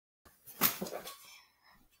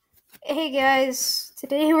Hey guys,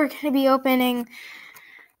 today we're going to be opening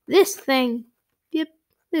this thing. Yep,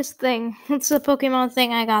 this thing. It's the Pokemon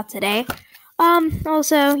thing I got today.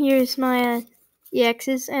 Also, here's my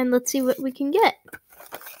EXs, and let's see what we can get.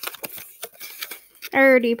 I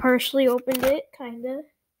already partially opened it, kinda.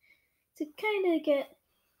 To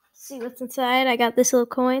see what's inside. I got this little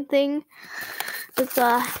coin thing. It's,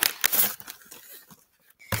 there's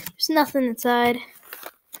nothing inside.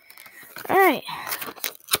 Alright.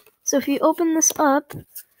 So if you open this up,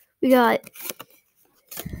 we got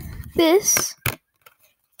this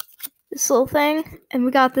little thing, and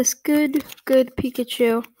we got this good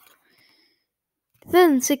Pikachu.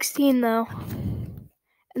 Then 16 though.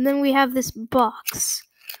 And then we have this box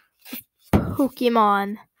of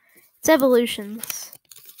Pokemon. It's evolutions.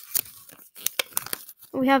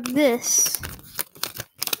 We have this.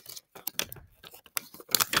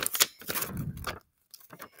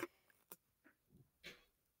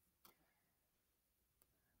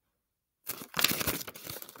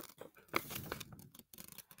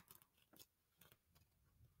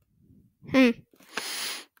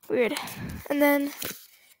 Weird. And then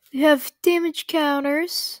we have damage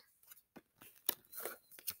counters.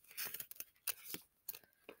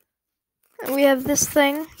 And we have this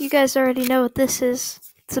thing. You guys already know what this is.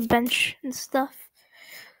 It's a bench and stuff.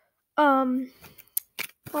 Well,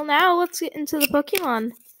 now let's get into the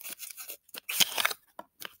Pokemon.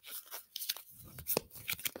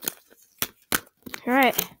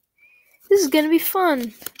 Alright. This is gonna be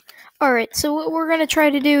fun. Alright, so what we're gonna try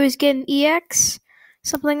to do is get an EX.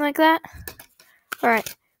 Something like that.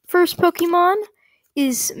 Alright. First Pokemon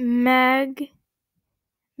is Magmite.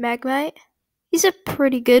 He's a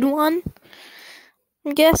pretty good one,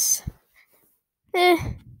 I guess.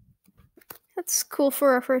 That's cool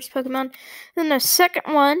for our first Pokemon. Then the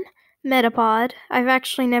second one, Metapod. I've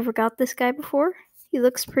actually never got this guy before. He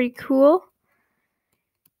looks pretty cool.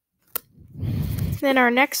 Then our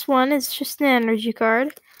next one is just an energy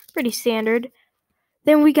card. Pretty standard.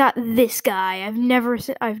 Then we got this guy. I've never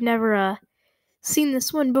seen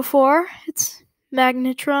this one before. It's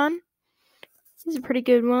Magnetron. He's a pretty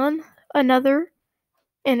good one. Another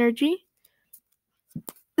energy.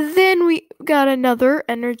 Then we got another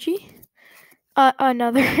energy.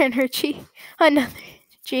 Another energy.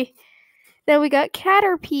 Then we got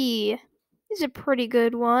Caterpie. He's a pretty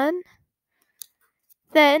good one.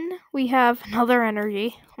 Then we have another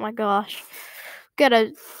energy. Oh my gosh. Got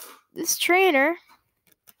this trainer.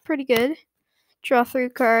 Pretty good. Draw 3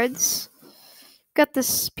 cards. Got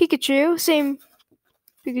this Pikachu. Same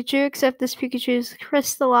Pikachu, except this Pikachu is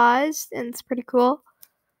crystallized, and it's pretty cool.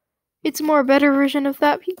 It's a more better version of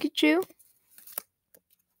that Pikachu.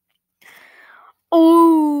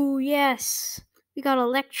 Oh, yes. We got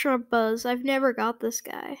Electabuzz. I've never got this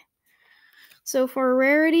guy. So for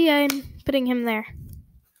rarity, I'm putting him there.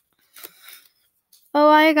 Oh,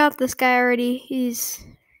 I got this guy already. He's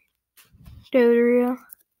Dodrio.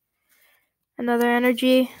 Another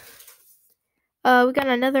energy. We got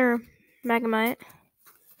another Magmite.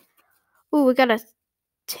 Ooh, we got a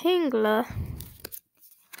Tingla.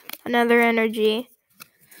 Another energy.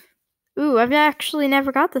 Ooh, I've actually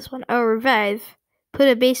never got this one. Oh, Revive. Put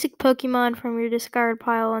a basic Pokemon from your discard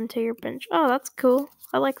pile onto your bench. Oh, that's cool.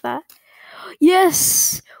 I like that.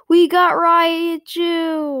 Yes! We got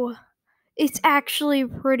Raichu! It's actually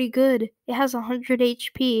pretty good. It has 100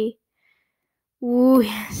 HP. Ooh,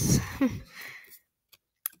 yes.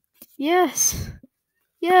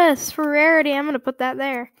 Yes, for rarity, I'm gonna put that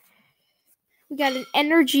there. We got an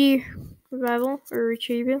energy revival or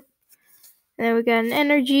retrieval. And then we got an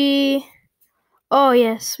energy. Oh,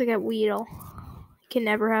 yes, we got Weedle. Can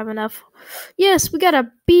never have enough. Yes, we got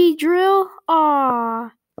a Beedrill.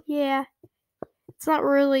 Aw, yeah. It's not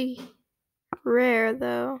really rare,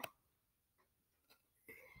 though.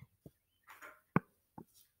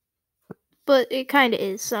 But it kind of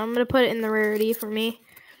is, so I'm going to put it in the rarity for me.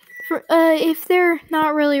 If they're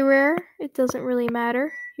not really rare, it doesn't really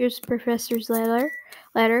matter. Here's Professor's letter.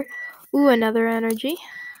 Ooh, another energy.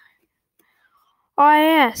 Oh,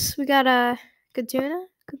 yes, we got a Katuna.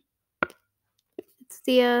 It's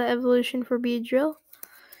the evolution for Beedrill.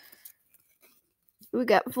 We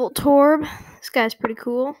got Voltorb. This guy's pretty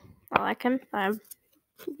cool. I like him. I have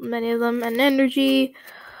many of them. An energy.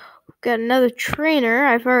 We've got another trainer.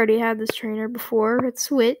 I've already had this trainer before. It's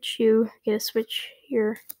Switch. You get to switch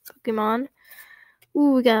your Pokemon.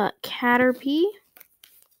 Ooh, we got Caterpie.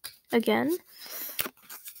 Again.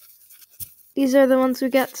 These are the ones we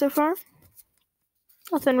got so far.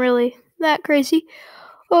 Nothing really that crazy.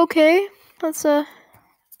 Okay, that's a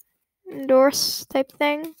endorse type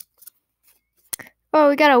thing. Oh,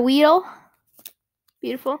 we got a Weedle.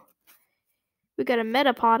 Beautiful. We got a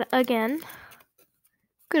Metapod again.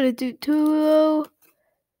 Gonna do Tulo.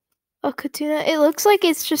 A Katuna. It looks like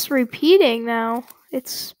it's just repeating now.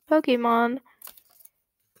 It's Pokemon.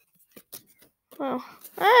 Oh.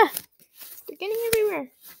 Ah! They're getting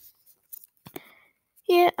everywhere.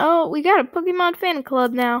 Yeah, oh, we got a Pokemon fan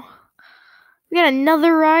club now. We got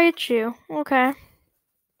another Raichu. Okay.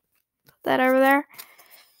 Put that over there.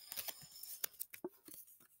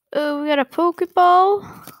 Oh, we got a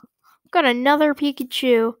Pokeball. Got another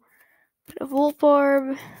Pikachu. Got a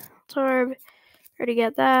Voltorb. Already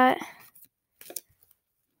got that.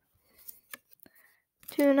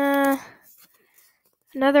 Tuna.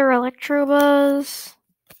 Another Electrobuzz.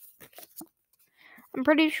 I'm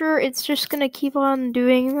pretty sure it's just gonna keep on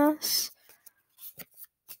doing this.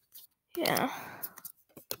 Yeah.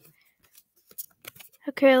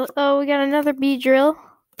 Okay, oh, we got another Beedrill.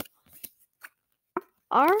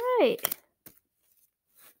 Alright.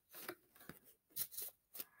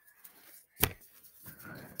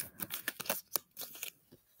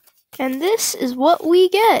 And this is what we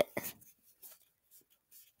get.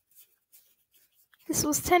 This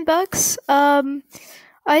was $10.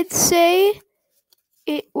 I'd say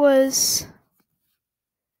it was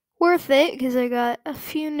worth it because I got a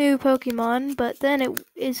few new Pokemon, but then it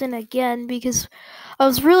isn't again because I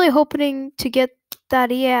was really hoping to get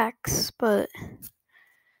that EX, but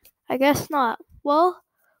I guess not. Well,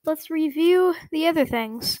 let's review the other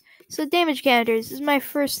things. So damage counters. This is my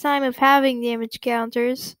first time of having damage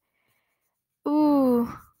counters. Ooh.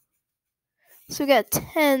 So we got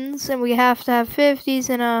 10s and we have to have 50s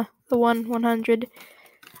and the 100.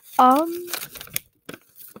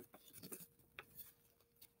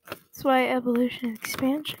 That's why evolution and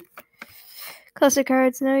expansion. Classic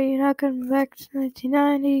cards, no, you're not coming back to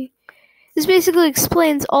 1990. This basically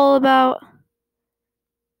explains all about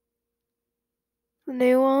the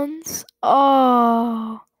new ones.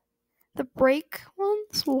 Oh, the break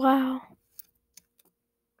ones? Wow.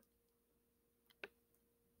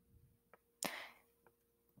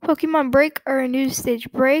 Pokemon Break are a new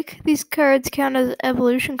stage break. These cards count as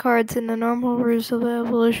evolution cards in the normal rules of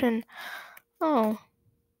evolution. Oh.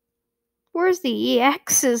 Where's the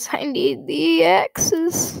EXs? I need the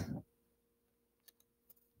EXs.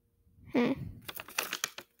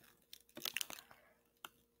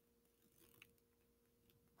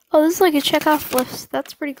 Oh, this is like a check-off list.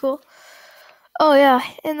 That's pretty cool. Oh, yeah.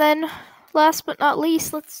 And then, last but not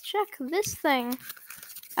least, let's check this thing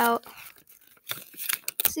out.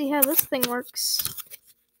 See how this thing works.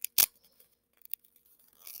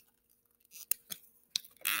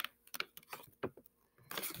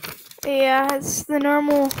 Yeah, it's the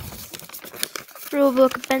normal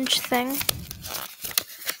rulebook bench thing.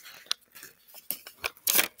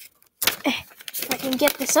 If I can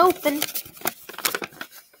get this open.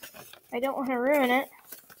 I don't want to ruin it.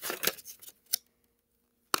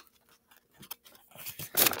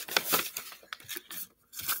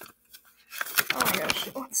 Oh my gosh,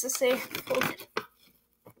 it wants to say hold it.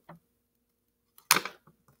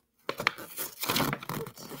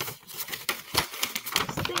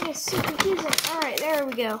 This thing is so confusing. Alright, there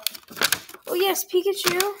we go. Oh yes,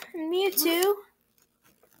 Pikachu and Mewtwo.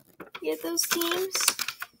 You get those teams.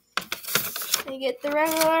 You get the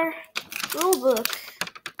regular rulebook.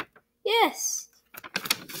 Yes.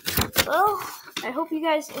 Well, I hope you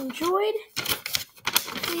guys enjoyed.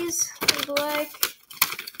 Please leave a like.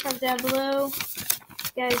 Comment down below if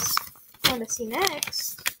you guys want to see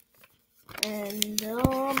next. And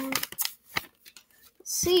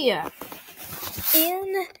see ya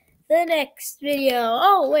in the next video.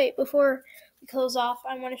 Oh wait, before we close off,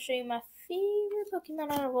 I want to show you my favorite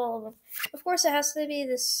Pokemon out of all of them. Of course, it has to be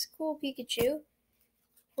this cool Pikachu.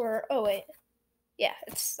 Yeah,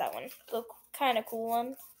 it's that one. The kind of cool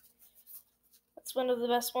one. That's one of the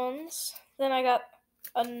best ones. Then I got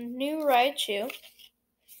a new Raichu.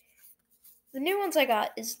 The new ones I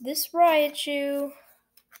got is this Raichu,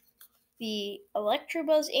 the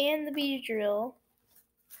Electrobuzz, and the Beedrill.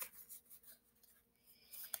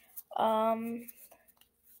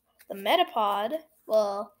 The Metapod.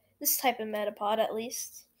 Well, this type of Metapod at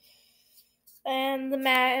least. And the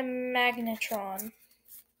Magnetron.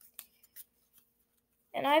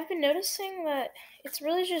 And I've been noticing that it's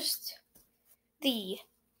really just the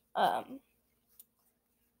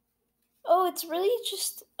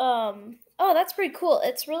that's pretty cool.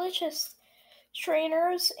 It's really just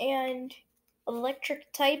trainers and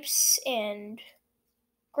electric types and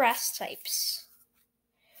grass types.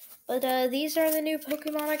 But these are the new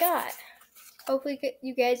Pokemon I got. Hopefully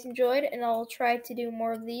you guys enjoyed, and I'll try to do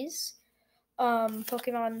more of these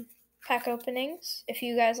Pokemon pack openings. If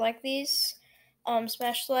you guys like these,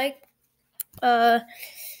 smash the like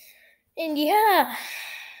And yeah,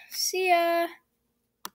 see ya.